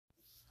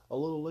A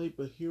little late,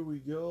 but here we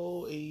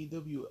go.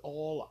 AEW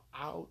All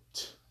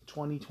Out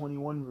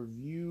 2021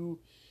 review.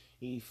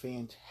 A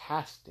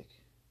fantastic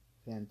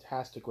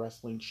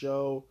wrestling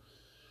show.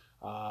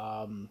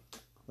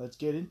 Let's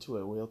get into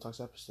it. Wheel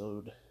Talks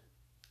episode.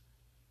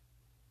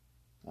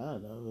 I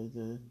don't know.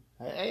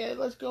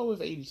 Let's go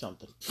with 80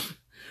 something.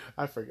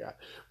 I forgot.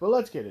 But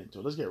let's get into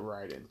it. Let's get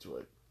right into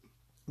it.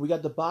 We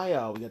got the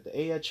buyout. We got the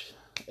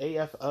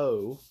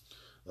AFO.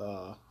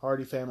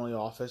 Hardy Family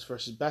Office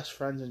versus Best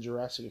Friends in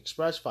Jurassic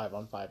Express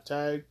 5-on-5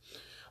 tag.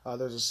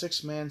 There's a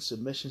 6-man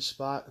submission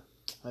spot,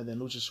 and then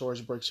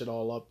Luchasaurus breaks it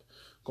all up,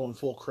 going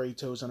full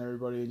Kratos on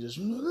everybody, and just,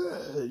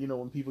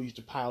 when people used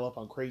to pile up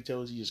on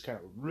Kratos, he just kind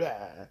of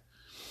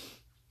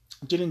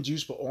getting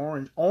juiced, but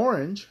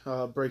Orange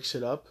breaks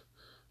it up.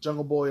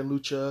 Jungle Boy and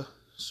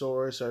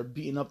Luchasaurus are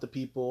beating up the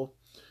people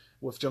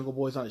with Jungle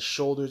Boy's on his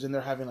shoulders, and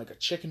they're having like a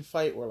chicken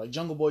fight where like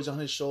Jungle Boy's on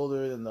his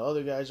shoulder and the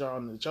other guys are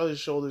on each other's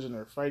shoulders and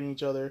they're fighting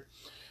each other.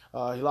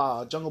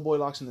 Jungle Boy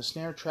locks in the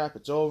snare trap.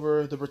 It's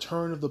over. The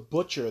return of the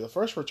Butcher, the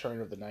first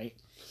return of the night.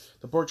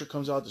 The Butcher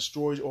comes out,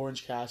 destroys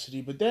Orange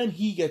Cassidy, but then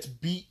he gets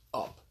beat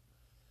up.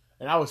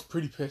 And I was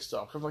pretty pissed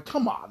off. I was like,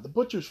 come on, the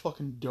Butcher's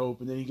fucking dope,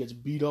 and then he gets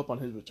beat up on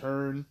his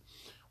return.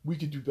 We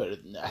could do better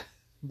than that.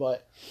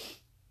 But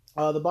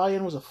the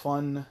buy-in was a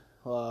fun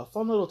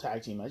little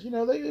tag team match.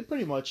 They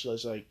pretty much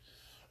just like,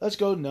 let's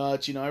go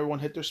nuts. Everyone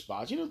hit their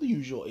spots. The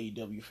usual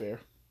AEW fare.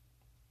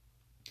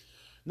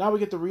 Now we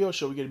get the real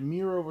show. We get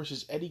Miro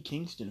versus Eddie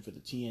Kingston for the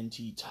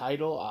TNT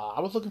title. I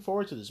was looking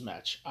forward to this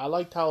match. I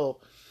liked how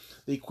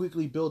they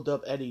quickly built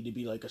up Eddie to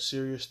be like a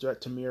serious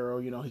threat to Miro.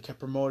 He kept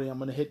promoting, I'm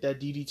going to hit that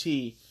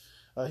DDT.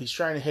 He's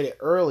trying to hit it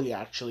early,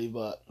 actually,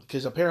 but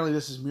because apparently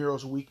this is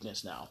Miro's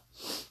weakness now.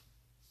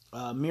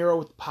 Miro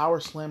with the power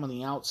slam on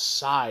the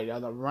outside.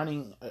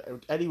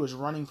 Eddie was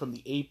running from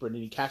the apron,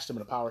 and he catched him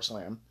in a power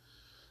slam.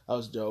 That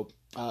was dope.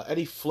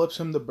 Eddie flips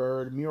him the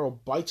bird. Miro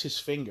bites his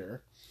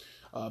finger.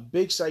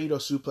 Big Saito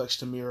suplex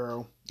to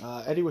Miro.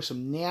 Eddie with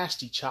some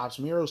nasty chops.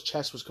 Miro's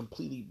chest was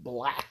completely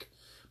black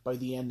by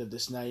the end of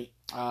this night.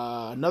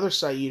 Another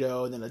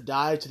Saito, and then a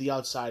dive to the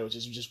outside, which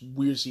is just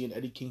weird seeing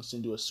Eddie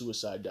Kingston do a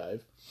suicide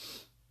dive.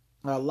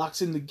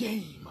 Locks in the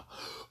game.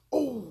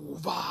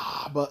 Over.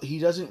 But he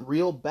doesn't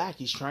reel back.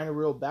 He's trying to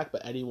reel back,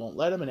 but Eddie won't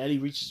let him, and Eddie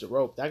reaches the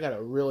rope. That got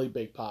a really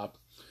big pop.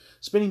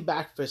 Spinning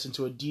back fist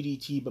into a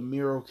DDT, but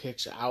Miro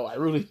kicks out. I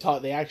really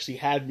thought they actually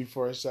had me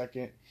for a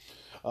second.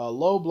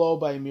 Low blow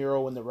by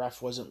Miro when the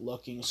ref wasn't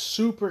looking.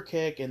 Super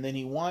kick, and then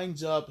he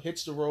winds up,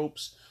 hits the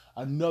ropes.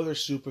 Another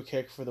super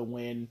kick for the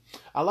win.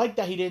 I like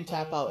that he didn't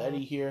tap out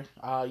Eddie here.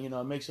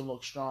 It makes him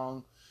look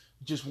strong.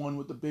 Just won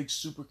with the big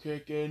super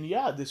kick, and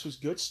yeah, this was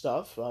good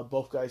stuff.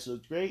 Both guys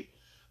looked great.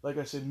 Like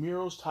I said,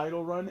 Miro's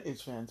title run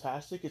is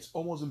fantastic. It's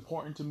almost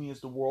important to me as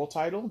the world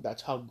title.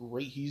 That's how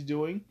great he's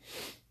doing.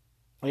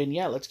 And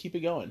yeah, let's keep it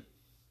going.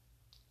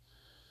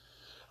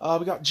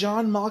 We got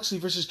Jon Moxley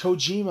versus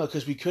Kojima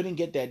because we couldn't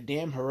get that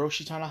damn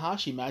Hiroshi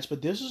Tanahashi match,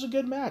 but this was a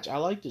good match. I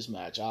like this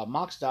match.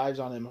 Mox dives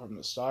on him from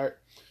the start.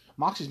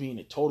 Mox is being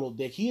a total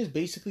dick. He has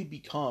basically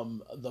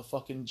become the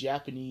fucking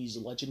Japanese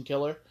legend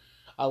killer.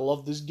 I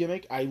love this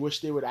gimmick. I wish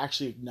they would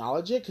actually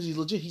acknowledge it because he's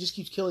legit. He just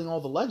keeps killing all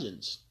the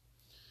legends.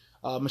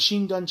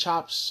 Machine gun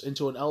chops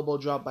into an elbow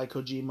drop by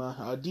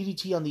Kojima.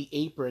 DDT on the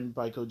apron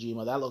by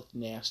Kojima. That looked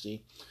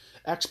nasty.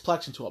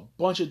 X-Plex into a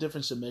bunch of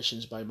different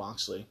submissions by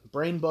Moxley.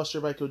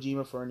 Brainbuster by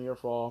Kojima for a near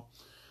fall.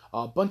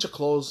 A bunch of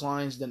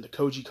clotheslines, then the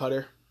Koji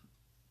Cutter.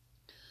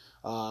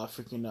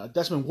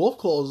 Desmond Wolf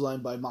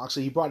clothesline by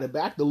Moxley. He brought it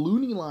back. The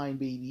Looney Line,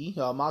 baby.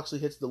 Moxley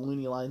hits the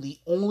Looney Line. The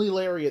only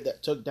lariat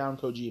that took down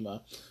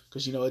Kojima.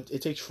 Because,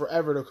 it takes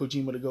forever to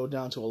Kojima to go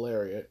down to a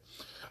lariat.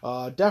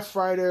 Death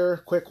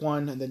Rider, quick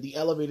one. And then the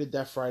elevated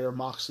Death Rider.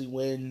 Moxley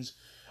wins.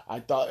 I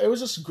thought it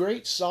was a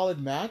great,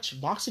 solid match.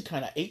 Moxley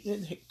kind of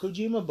ate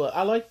Kojima, but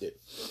I liked it.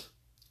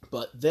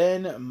 But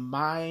then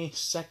my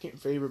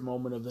second favorite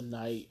moment of the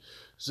night,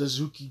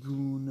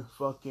 Suzuki-gun,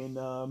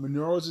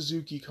 Minoru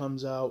Suzuki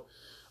comes out,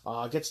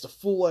 gets the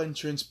full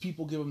entrance.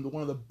 People give him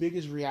one of the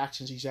biggest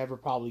reactions he's ever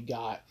probably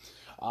got.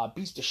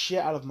 Beats the shit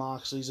out of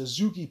Moxley,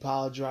 Suzuki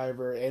pile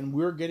driver, and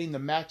we're getting the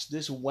match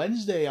this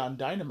Wednesday on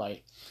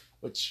Dynamite,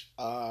 which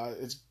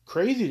is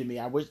crazy to me.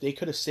 I wish they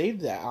could have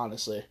saved that,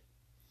 honestly.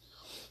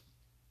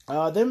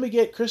 Then we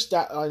get Chris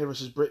Statlander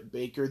versus Britt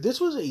Baker. This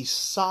was a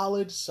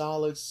solid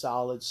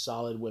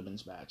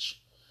women's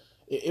match.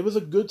 It was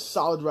a good,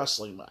 solid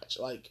wrestling match.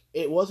 Like,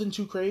 it wasn't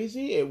too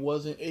crazy. It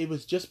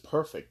was just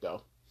perfect,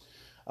 though.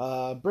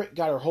 Britt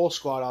got her whole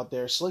squad out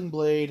there. Sling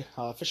Blade,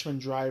 Fisherman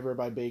Driver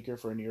by Baker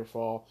for a near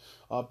fall.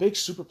 Big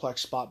superplex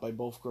spot by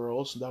both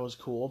girls. That was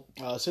cool.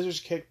 Scissors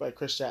kick by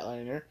Chris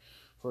Statlander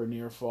for a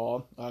near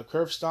fall.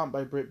 Curve stomp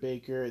by Britt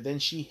Baker. Then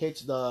she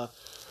hits the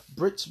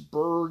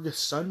Britsburg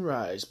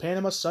Sunrise,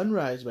 Panama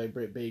Sunrise by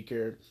Britt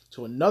Baker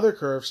to another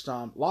curve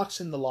stomp,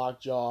 locks in the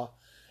lockjaw,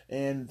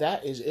 and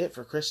that is it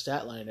for Chris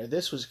Statlander.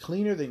 This was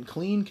cleaner than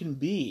clean can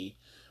be,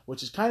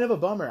 which is kind of a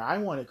bummer. I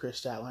wanted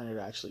Chris Statlander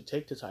to actually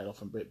take the title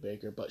from Britt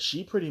Baker, but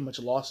she pretty much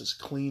lost as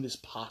clean as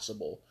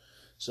possible.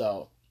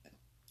 So,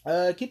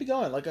 Keep it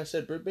going. Like I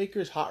said, Britt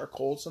Baker's hot or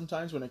cold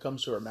sometimes when it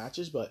comes to her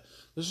matches, but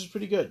this was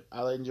pretty good.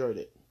 I enjoyed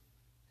it.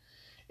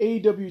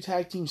 AEW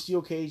Tag Team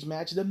Steel Cage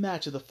match, the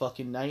match of the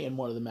fucking night and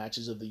one of the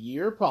matches of the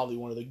year. Probably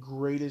one of the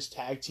greatest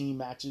tag team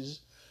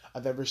matches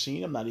I've ever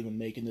seen. I'm not even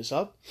making this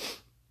up.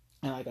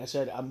 And like I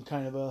said, I'm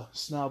kind of a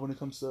snob when it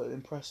comes to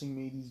impressing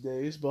me these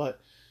days, but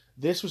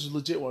this was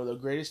legit one of the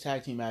greatest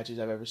tag team matches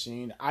I've ever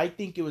seen. I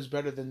think it was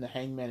better than the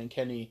Hangman and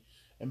Kenny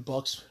and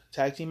Bucks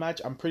tag team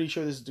match. I'm pretty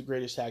sure this is the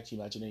greatest tag team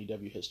match in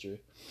AEW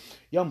history.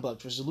 Young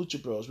Bucks versus the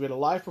Lucha Bros. We had a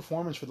live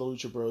performance for the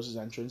Lucha Bros'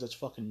 entrance. That's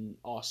fucking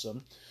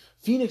awesome.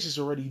 Phoenix is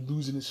already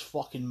losing his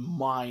fucking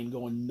mind,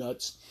 going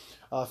nuts.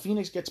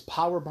 Phoenix gets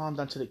power bombed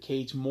onto the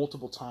cage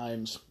multiple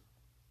times.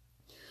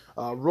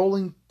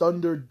 Rolling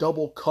Thunder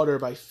double cutter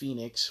by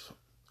Phoenix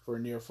for a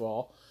near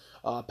fall.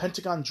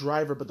 Pentagon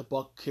driver, but the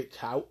Buck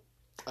kick out.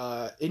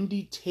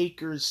 Indie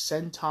Taker's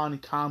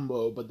senton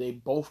combo, but they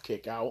both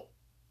kick out.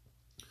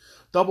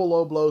 Double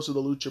low blows to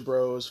the Lucha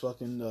Bros.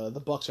 Fucking the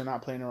Bucks are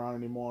not playing around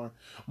anymore.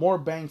 More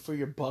bang for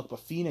your buck, but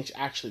Phoenix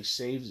actually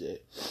saves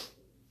it.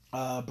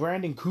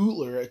 Brandon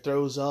Cutler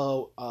throws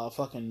out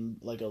fucking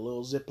like a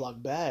little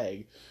Ziploc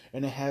bag,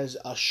 and it has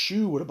a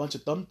shoe with a bunch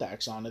of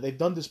thumbtacks on it. They've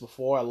done this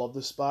before. I love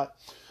this spot.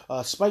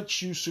 Spike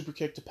shoe super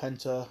kick to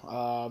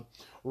Penta,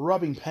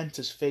 rubbing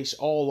Penta's face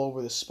all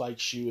over the spike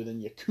shoe, and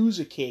then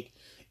Yakuza kick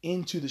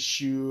into the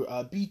shoe.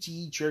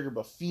 BTE trigger,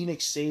 but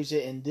Phoenix saves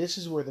it, and this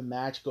is where the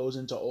match goes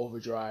into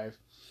overdrive.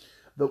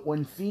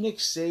 When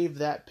Phoenix saved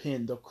that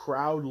pin, the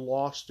crowd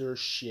lost their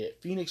shit.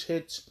 Phoenix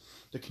hits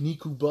the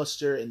Kaniku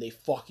Buster, and they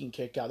fucking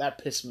kick out. That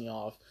pissed me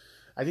off.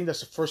 I think that's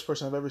the first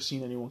person I've ever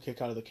seen anyone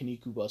kick out of the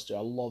Kaniku Buster.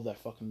 I love that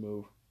fucking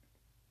move.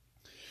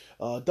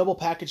 Double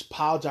package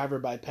pile driver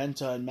by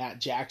Penta and Matt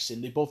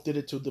Jackson. They both did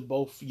it to the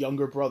both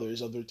younger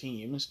brothers of their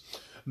teams.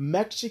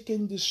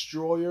 Mexican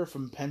Destroyer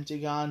from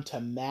Pentagon to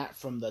Matt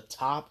from the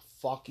top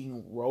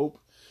fucking rope.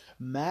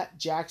 Matt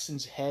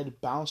Jackson's head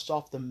bounced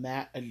off the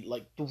mat and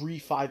like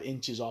 3-5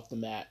 inches off the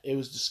mat. It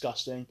was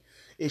disgusting.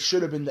 It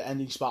should have been the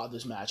ending spot of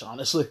this match,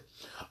 honestly.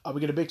 We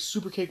get a big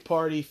super kick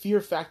party, Fear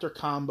Factor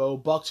combo,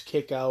 Bucks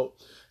kick out.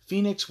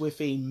 Phoenix with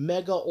a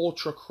mega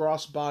ultra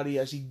crossbody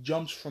as he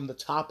jumps from the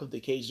top of the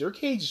cage. Their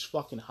cage is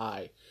fucking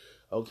high.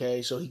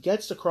 Okay, so he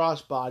gets the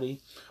crossbody.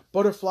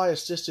 Butterfly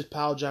assisted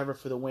pile driver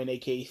for the win,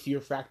 aka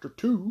Fear Factor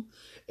 2.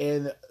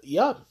 And,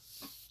 yeah,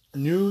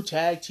 new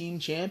tag team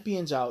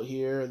champions out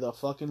here. The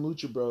fucking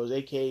Lucha Bros,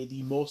 aka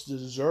the most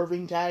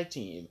deserving tag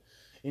team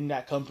in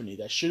that company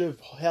that should have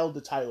held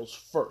the titles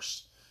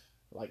first.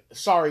 Like,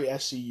 sorry,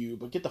 SCU,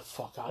 but get the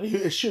fuck out of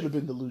here. It should have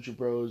been the Lucha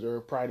Bros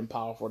or Pride and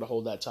Powerful to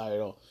hold that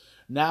title.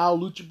 Now,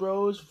 Lucha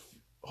Bros,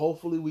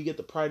 hopefully we get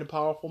the Pride and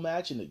Powerful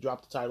match and they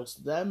drop the titles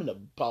to them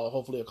in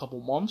hopefully a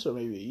couple months or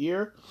maybe a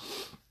year.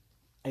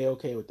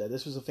 A-okay with that.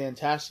 This was a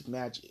fantastic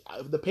match.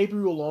 The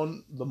pay-per-view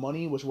alone, the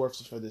money was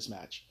worth it for this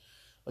match.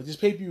 Like, this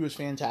pay-per-view was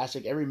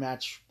fantastic. Every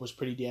match was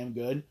pretty damn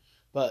good.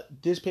 But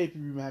this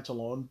pay-per-view match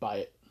alone, buy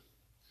it.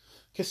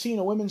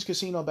 Women's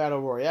Casino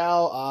Battle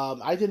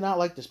Royale. I did not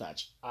like this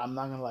match. I'm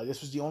not going to lie.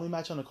 This was the only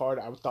match on the card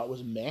I thought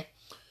was meh.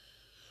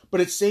 But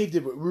it saved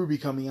it with Ruby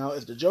coming out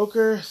as the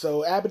Joker.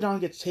 So Abaddon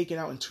gets taken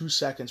out in 2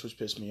 seconds, which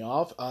pissed me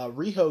off.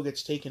 Riho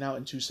gets taken out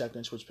in 2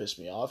 seconds, which pissed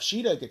me off.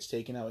 Shida gets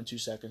taken out in 2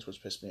 seconds,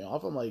 which pissed me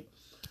off. I'm like,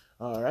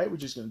 alright, we're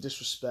just going to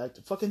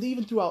disrespect. Fucking, they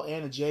even threw out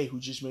Anna Jay, who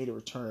just made a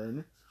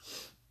return.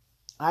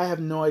 I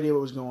have no idea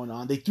what was going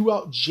on. They threw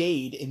out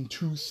Jade in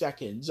 2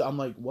 seconds. I'm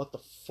like, what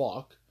the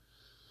fuck?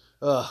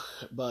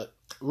 But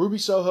Ruby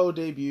Soho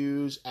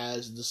debuts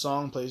as the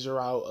song plays her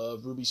out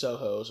of Ruby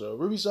Soho. So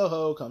Ruby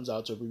Soho comes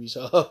out to Ruby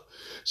Soho.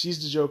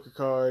 She's the Joker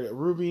card.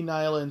 Ruby,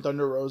 Nyla, and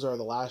Thunder Rosa are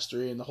the last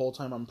three, and the whole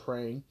time I'm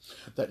praying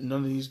that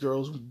none of these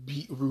girls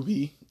beat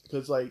Ruby.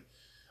 Because, like,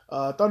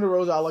 Thunder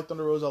Rosa, I like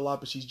Thunder Rosa a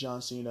lot, but she's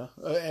John Cena.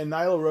 And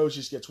Nyla Rose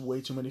just gets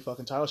way too many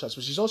fucking title shots,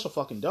 but she's also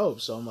fucking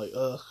dope, so I'm like,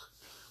 ugh.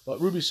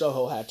 But Ruby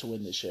Soho had to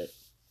win this shit.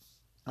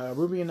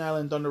 Ruby and Nyla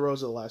and Thunder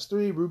Rosa are the last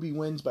three. Ruby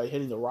wins by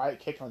hitting the Riot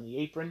Kick on the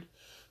apron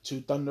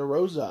to Thunder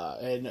Rosa.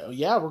 And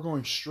yeah, we're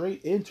going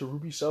straight into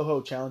Ruby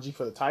Soho challenging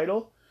for the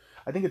title.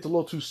 I think it's a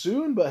little too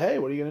soon, but hey,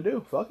 what are you going to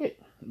do? Fuck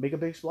it. Make a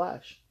big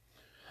splash.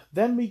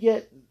 Then we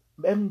get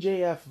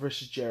MJF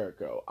versus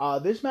Jericho.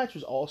 This match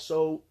was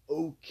also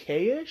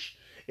okay-ish.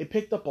 It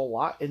picked up a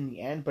lot in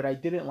the end, but I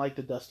didn't like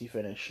the dusty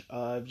finish.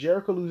 If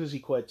Jericho loses, he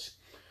quits.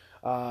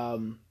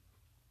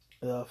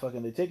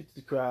 They take it to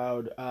the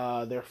crowd.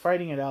 They're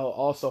fighting it out.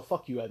 Also,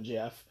 fuck you,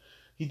 MJF.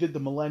 He did the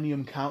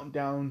Millennium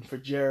Countdown for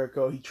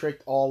Jericho. He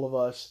tricked all of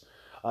us.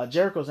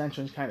 Jericho's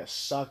entrance kind of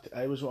sucked.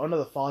 It was one of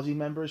the Fozzy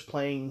members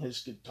playing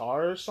his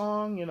guitar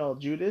song,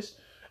 Judas,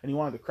 and he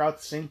wanted the crowd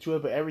to sing to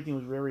it, but everything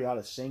was very out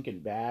of sync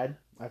and bad.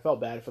 I felt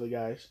bad for the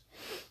guys.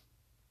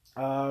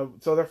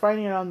 So they're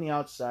fighting it on the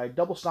outside.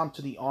 Double stomp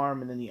to the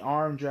arm, and then the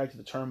arm drag to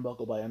the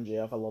turnbuckle by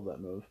MJF. I love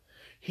that move.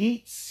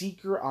 Heat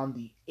Seeker on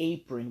the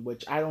apron,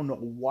 which I don't know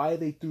why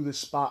they threw this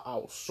spot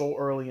out so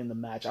early in the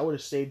match. I would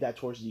have saved that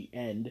towards the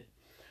end.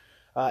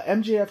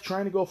 MJF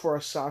trying to go for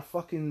a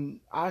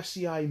fucking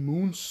ICI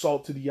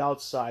moonsault to the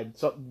outside.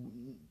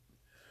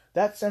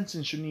 That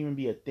sentence shouldn't even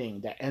be a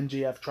thing. That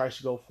MJF tries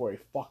to go for a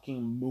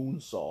fucking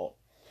moonsault.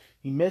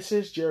 He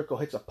misses. Jericho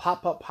hits a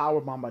pop-up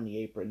powerbomb on the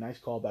apron. Nice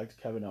callback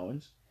to Kevin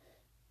Owens.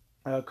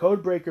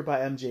 Codebreaker by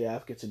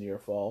MJF gets a near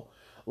fall.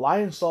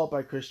 Lion Salt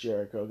by Chris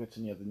Jericho gets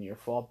another near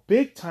fall.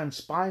 Big time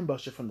spine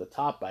buster from the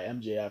top by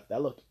MJF.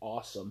 That looked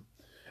awesome.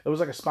 It was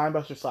like a spine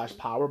buster /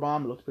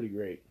 powerbomb. It looked pretty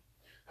great.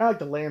 Kind of like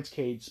the Lance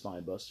Cage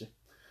spine buster.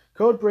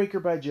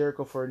 Codebreaker by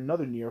Jericho for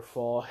another near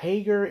fall.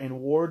 Hager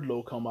and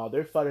Wardlow come out.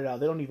 They're fighting out.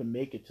 They don't even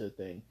make it to the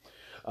thing.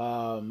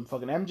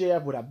 Fucking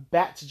MJF with a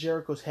bat to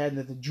Jericho's head and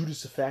then the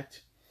Judas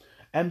effect.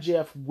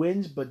 MJF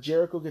wins, but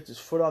Jericho gets his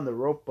foot on the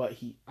rope, but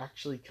he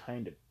actually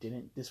kind of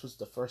didn't. This was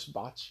the first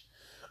botch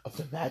of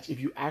the match. If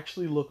you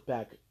actually look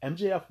back,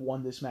 MJF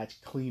won this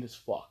match clean as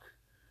fuck.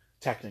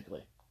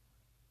 Technically.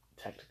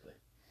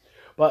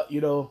 But,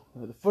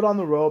 the foot on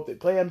the rope, they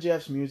play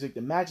MJF's music,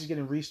 the match is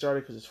getting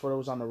restarted because his foot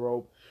was on the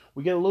rope.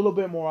 We get a little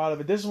bit more out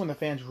of it. This is when the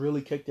fans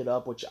really kicked it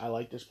up, which I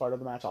like this part of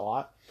the match a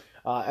lot.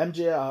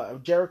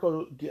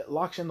 Jericho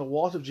locks in the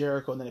walls of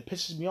Jericho, and then it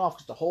pisses me off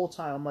because the whole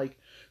time I'm like,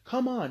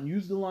 come on,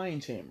 use the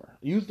Lion Tamer.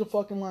 Use the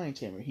fucking Lion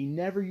Tamer. He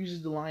never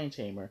uses the Lion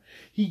Tamer.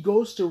 He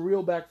goes to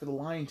reel back for the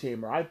Lion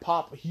Tamer. I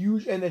pop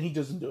huge, and then he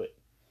doesn't do it.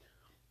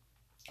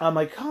 I'm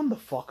like, come the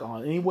fuck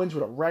on. And he wins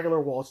with a regular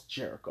waltz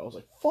Jericho. I was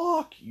like,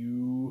 fuck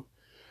you.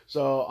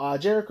 So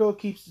Jericho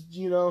keeps,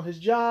 his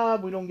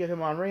job. We don't get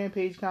him on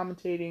Rampage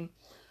commentating.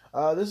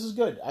 This is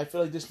good. I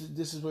feel like this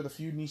is where the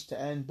feud needs to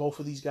end. Both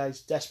of these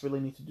guys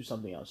desperately need to do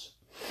something else.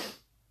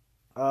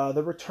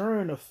 The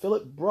return of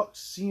Phillip Brooks,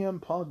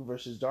 CM Punk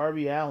versus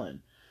Darby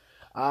Allin.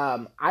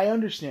 I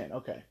understand.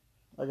 Okay.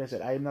 Like I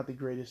said, I am not the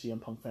greatest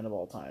CM Punk fan of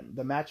all time.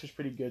 The match was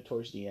pretty good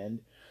towards the end.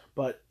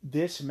 But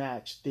this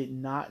match did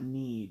not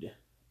need...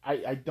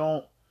 I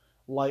don't...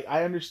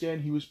 I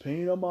understand he was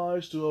paying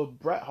homage to a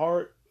Bret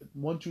Hart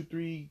 1, 2,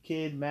 3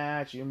 kid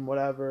match and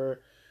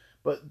whatever.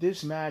 But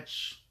this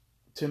match,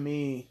 to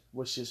me,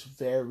 was just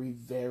very,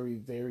 very,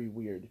 very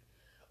weird.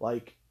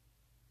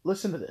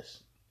 Listen to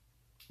this.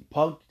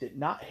 Punk did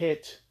not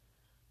hit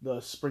the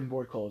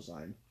springboard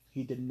clothesline.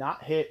 He did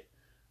not hit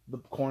the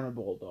corner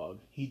bulldog.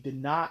 He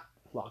did not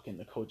lock in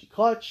the Koji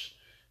clutch.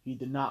 He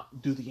did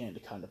not do the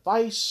anaconda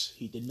vice.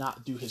 He did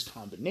not do his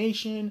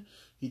combination.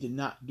 He did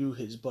not do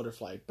his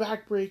butterfly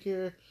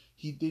backbreaker.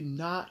 He did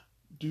not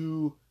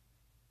do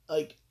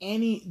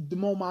the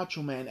Mo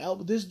Macho Man.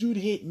 This dude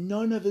hit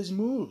none of his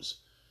moves.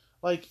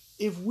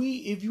 If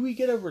we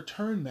get a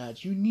return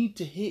match, you need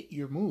to hit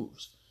your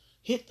moves.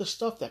 Hit the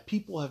stuff that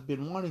people have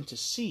been wanting to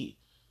see.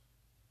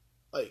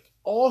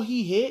 All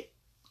he hit,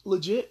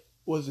 legit,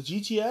 was the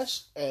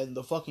GTS and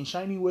the fucking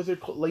Shiny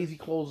Wizard lazy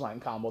clothesline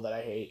combo that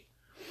I hate.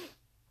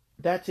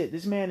 That's it.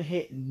 This man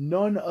hit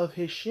none of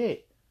his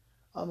shit.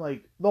 I'm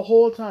like, the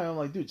whole time, I'm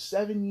like, dude,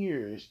 7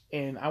 years,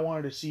 and I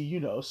wanted to see,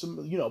 some,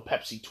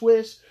 Pepsi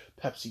Twist,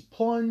 Pepsi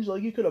Plunge,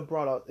 you could have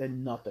brought out,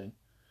 and nothing.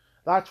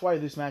 That's why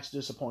this match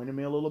disappointed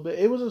me a little bit.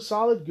 It was a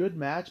solid, good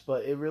match,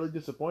 but it really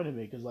disappointed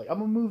me, because,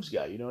 I'm a moves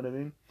guy, you know what I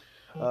mean?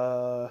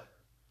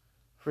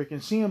 Freaking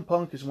CM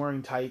Punk is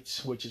wearing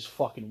tights, which is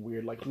fucking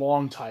weird,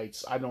 long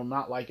tights. I do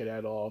not like it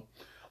at all.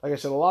 Like I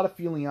said, a lot of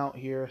feeling out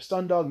here.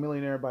 Stun Dog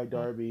Millionaire by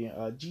Darby.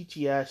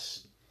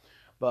 GTS,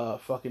 but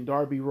fucking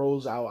Darby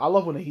rolls out. I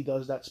love when he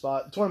does that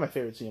spot. It's one of my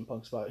favorite CM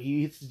Punk spots.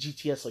 He hits the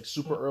GTS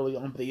super early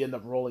on, but they end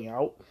up rolling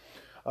out.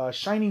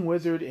 Shining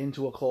Wizard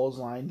into a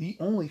clothesline. The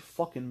only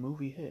fucking move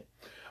he hit.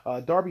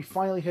 Darby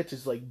finally hits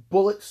his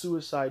bullet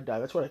suicide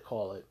dive. That's what I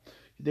call it.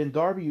 Then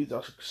Darby,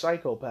 the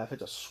psychopath,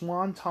 hits a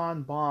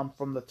swanton bomb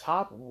from the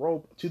top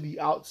rope to the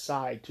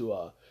outside to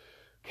a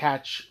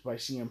catch by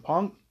CM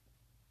Punk.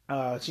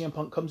 CM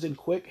Punk comes in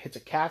quick, hits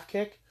a calf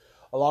kick,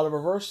 a lot of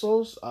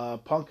reversals.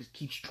 Punk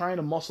keeps trying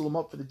to muscle him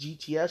up for the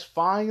GTS,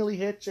 finally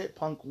hits it.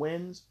 Punk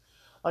wins.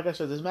 Like I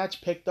said, this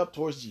match picked up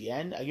towards the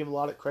end. I give a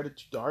lot of credit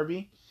to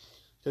Darby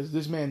because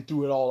this man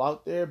threw it all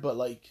out there. But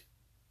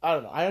I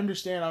don't know. I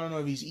understand. I don't know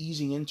if he's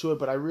easing into it,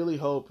 but I really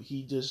hope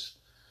he just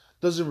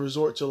doesn't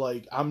resort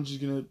to I'm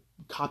just gonna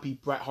copy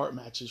Bret Hart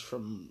matches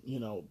from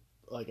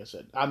like I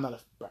said, I'm not a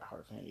Bret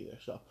Hart fan either,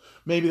 so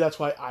maybe that's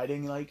why I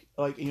didn't like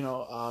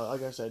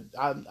I said,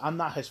 I'm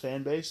not his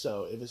fan base,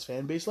 so if his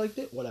fan base liked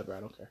it, whatever, I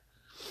don't care.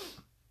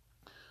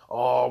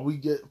 Oh, we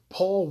get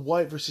Paul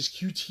White versus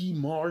QT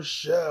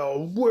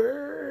Marshall.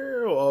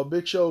 Well,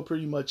 Big Show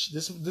pretty much,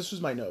 this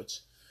was my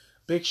notes.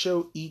 Big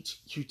Show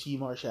eats QT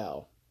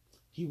Marshall.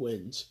 He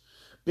wins.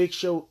 Big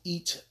Show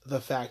eats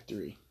the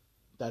factory.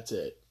 That's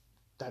it.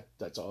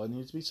 That's all that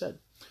needs to be said.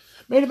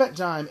 Main event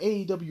time,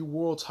 AEW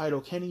World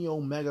Title, Kenny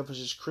Omega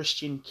versus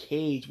Christian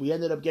Cage. We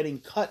ended up getting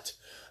cut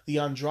the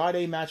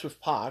Andrade match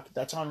with Pac.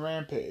 That's on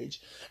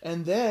Rampage.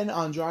 And then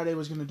Andrade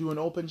was going to do an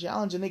open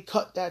challenge, and they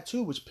cut that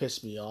too, which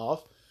pissed me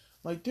off.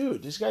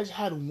 Dude, this guy's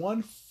had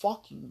one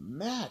fucking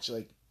match.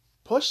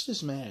 Push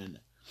this man.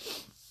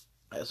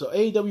 So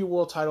AEW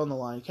World Title on the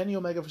line. Kenny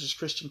Omega versus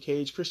Christian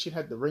Cage. Christian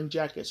had the ring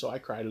jacket, so I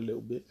cried a little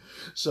bit.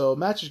 So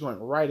match is going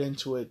right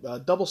into it.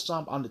 Double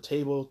stomp on the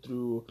table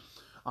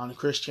on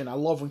Christian. I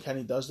love when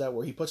Kenny does that,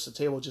 where he puts the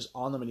table just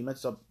on them and he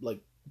ends up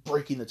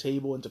breaking the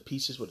table into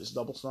pieces with his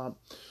double stomp.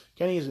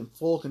 Kenny is in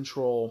full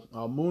control.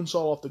 Moonsault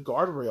off the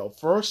guardrail.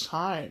 First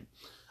time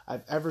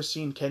I've ever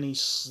seen Kenny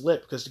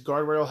slip, because the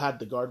guardrail had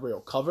the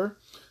guardrail cover.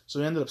 So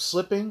he ended up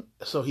slipping.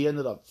 So he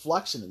ended up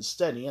flexing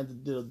instead. He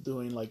ended up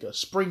doing like a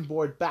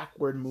springboard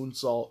backward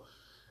moonsault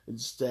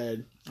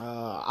instead.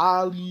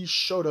 Ali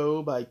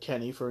Shoto by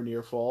Kenny for a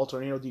near fall.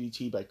 Tornado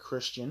DDT by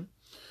Christian.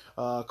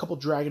 A couple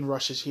dragon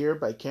rushes here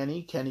by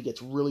Kenny. Kenny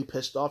gets really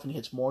pissed off and he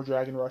hits more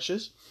dragon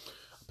rushes.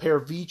 A pair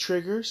of V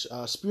triggers.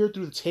 Spear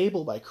through the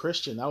table by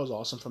Christian. That was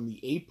awesome from the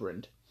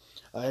apron.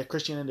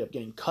 Christian ended up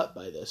getting cut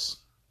by this.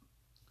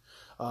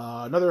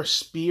 Another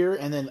spear,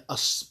 and then a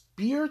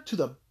spear to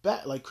the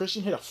back. Like,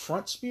 Christian hit a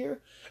front spear,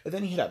 and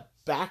then he hit a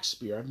back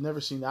spear. I've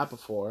never seen that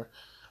before.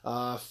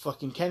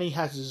 Fucking Kenny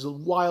has this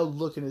wild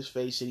look in his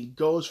face, and he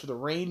goes for the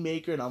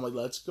Rainmaker, and I'm like,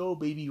 let's go,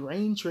 baby,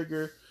 Rain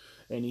Trigger.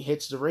 And he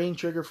hits the Rain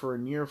Trigger for a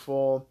near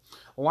fall.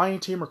 Lion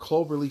Tamer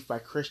Cloverleaf by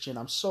Christian.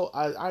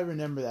 I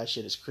remember that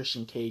shit as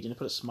Christian Cage, and it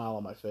put a smile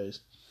on my face.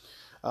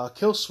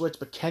 Kill switch,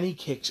 but Kenny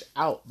kicks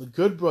out. The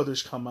Good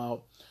Brothers come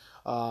out.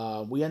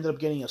 We ended up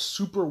getting a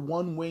super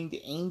one-winged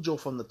angel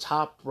from the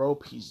top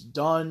rope. He's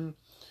done.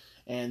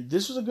 And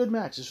this was a good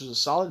match. This was a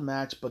solid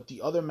match, but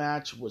the other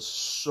match was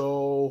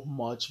so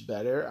much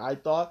better, I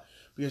thought,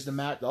 because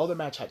the other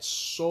match had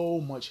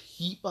so much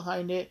heat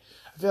behind it.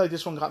 I feel like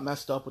this one got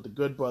messed up with the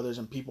Good Brothers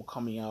and people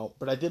coming out,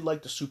 but I did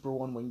like the super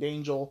one-winged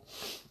angel.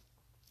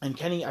 And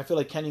Kenny, I feel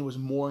like Kenny was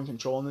more in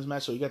control in this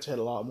match, so he got to hit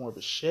a lot more of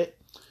his shit.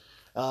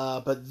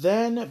 But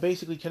then,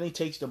 basically, Kenny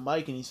takes the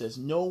mic and he says,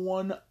 no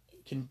one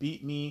can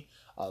beat me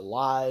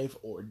alive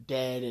or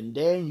dead. And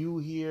then you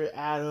hear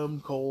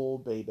Adam Cole,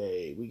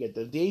 baby. We get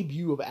the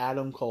debut of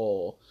Adam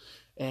Cole.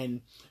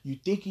 And you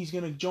think he's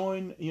going to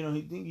join, you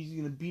think he's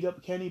going to beat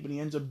up Kenny, but he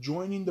ends up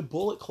joining the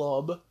Bullet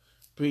Club,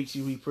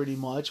 basically, pretty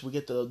much. We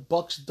get the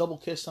Bucks double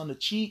kiss on the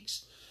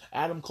cheeks.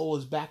 Adam Cole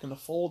is back in the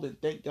fold, and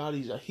thank God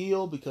he's a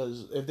heel,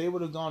 because if they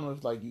would have gone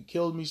with, like, you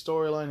killed me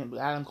storyline, and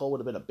Adam Cole would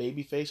have been a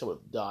babyface, I would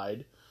have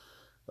died.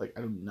 Like,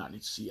 I do not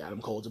need to see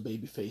Adam Cole as a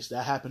babyface.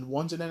 That happened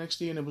once in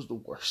NXT, and it was the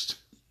worst.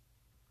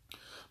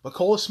 But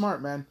Cole is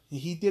smart, man.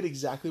 He did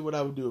exactly what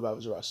I would do if I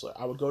was a wrestler.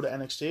 I would go to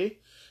NXT,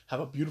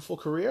 have a beautiful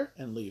career,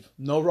 and leave.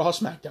 No Raw,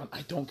 SmackDown.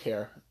 I don't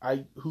care.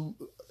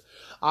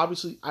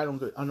 Obviously, I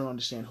don't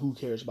understand who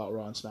cares about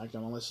Raw and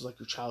SmackDown unless it's like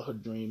your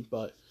childhood dream,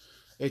 but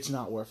it's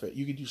not worth it.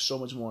 You could do so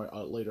much more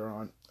later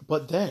on.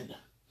 But then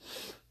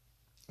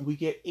we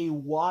get a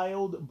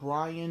wild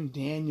Bryan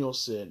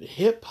Danielson,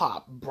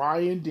 hip-hop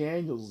Bryan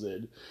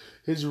Danielson.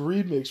 His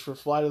remix for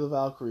Flight of the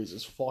Valkyries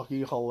is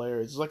fucking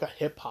hilarious. It's like a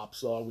hip-hop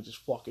song, which is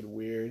fucking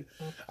weird.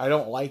 I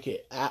don't like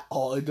it at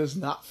all. It does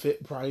not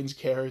fit Bryan's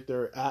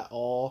character at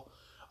all.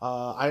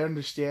 I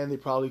understand they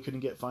probably couldn't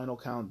get Final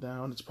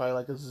Countdown. It's probably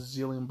like a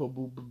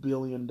zillion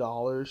billion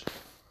dollars.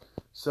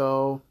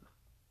 So,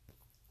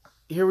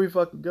 here we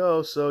fucking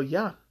go. So,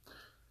 yeah.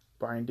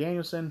 Bryan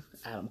Danielson,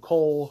 Adam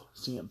Cole,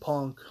 CM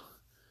Punk.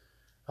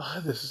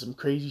 This is some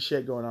crazy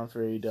shit going on for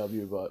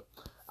AEW, but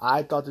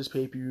I thought this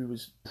pay-per-view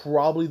was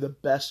probably the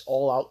best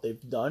all-out they've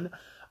done.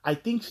 I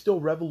think still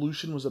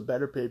Revolution was a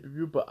better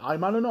pay-per-view, but I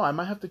don't know. I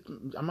might have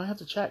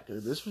to check.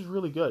 This was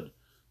really good.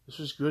 This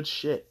was good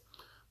shit.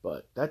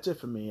 But that's it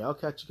for me. I'll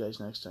catch you guys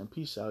next time.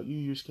 Peace out. You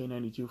use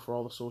K92 for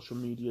all the social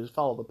medias.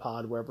 Follow the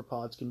pod wherever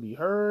pods can be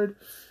heard,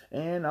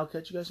 and I'll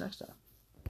catch you guys next time.